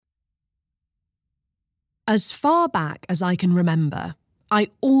As far back as I can remember, I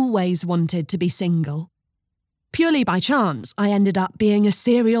always wanted to be single. Purely by chance, I ended up being a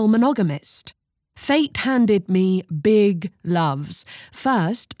serial monogamist. Fate handed me big loves.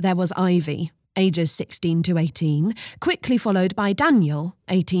 First, there was Ivy, ages 16 to 18, quickly followed by Daniel,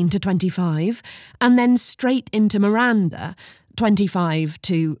 18 to 25, and then straight into Miranda, 25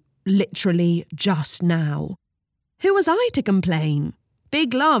 to literally just now. Who was I to complain?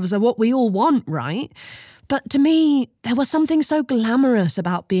 Big loves are what we all want, right? But to me, there was something so glamorous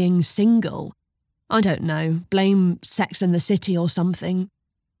about being single. I don't know, blame Sex and the City or something.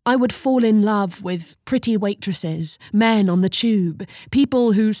 I would fall in love with pretty waitresses, men on the tube,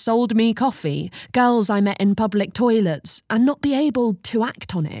 people who sold me coffee, girls I met in public toilets, and not be able to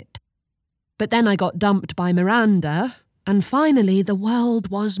act on it. But then I got dumped by Miranda, and finally the world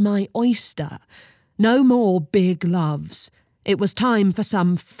was my oyster. No more big loves. It was time for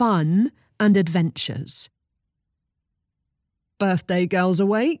some fun and adventures. "Birthday girls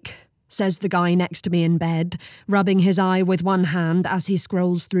awake?" says the guy next to me in bed, rubbing his eye with one hand as he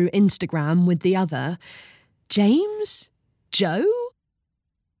scrolls through Instagram with the other. "James? Joe?"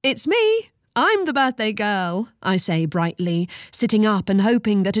 "It's me. I'm the birthday girl," I say brightly, sitting up and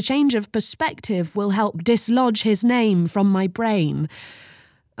hoping that a change of perspective will help dislodge his name from my brain.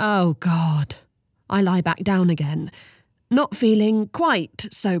 Oh, God. I lie back down again, not feeling quite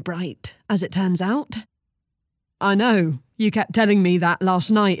so bright, as it turns out. "I know. You kept telling me that last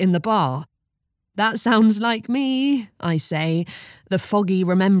night in the bar." "That sounds like me," I say, the foggy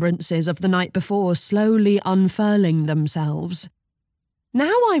remembrances of the night before slowly unfurling themselves. "Now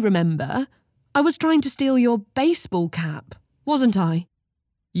I remember. I was trying to steal your baseball cap, wasn't I?"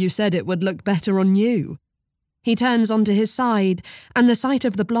 "You said it would look better on you." He turns onto his side, and the sight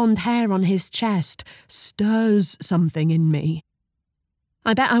of the blonde hair on his chest stirs something in me.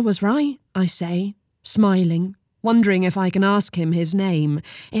 "I bet I was right," I say, smiling, wondering if I can ask him his name.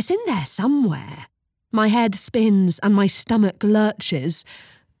 It's in there somewhere. My head spins and my stomach lurches.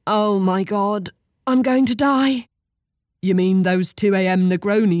 Oh my God, I'm going to die. "You mean those 2 a.m.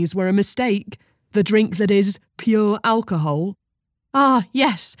 Negronis were a mistake? The drink that is pure alcohol?" "Ah,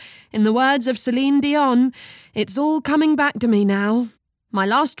 yes, in the words of Celine Dion, it's all coming back to me now. My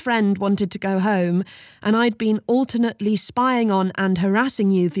last friend wanted to go home, and I'd been alternately spying on and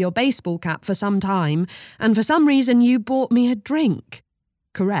harassing you for your baseball cap for some time, and for some reason you bought me a drink."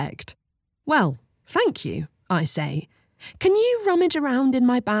 "Correct." "Well, thank you," I say. "Can you rummage around in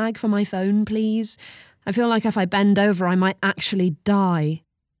my bag for my phone, please? I feel like if I bend over I might actually die."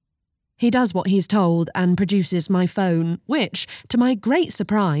 He does what he's told and produces my phone, which, to my great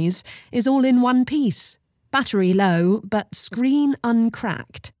surprise, is all in one piece. Battery low, but screen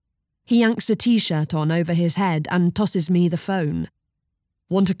uncracked. He yanks a t-shirt on over his head and tosses me the phone.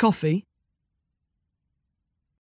 "Want a coffee?"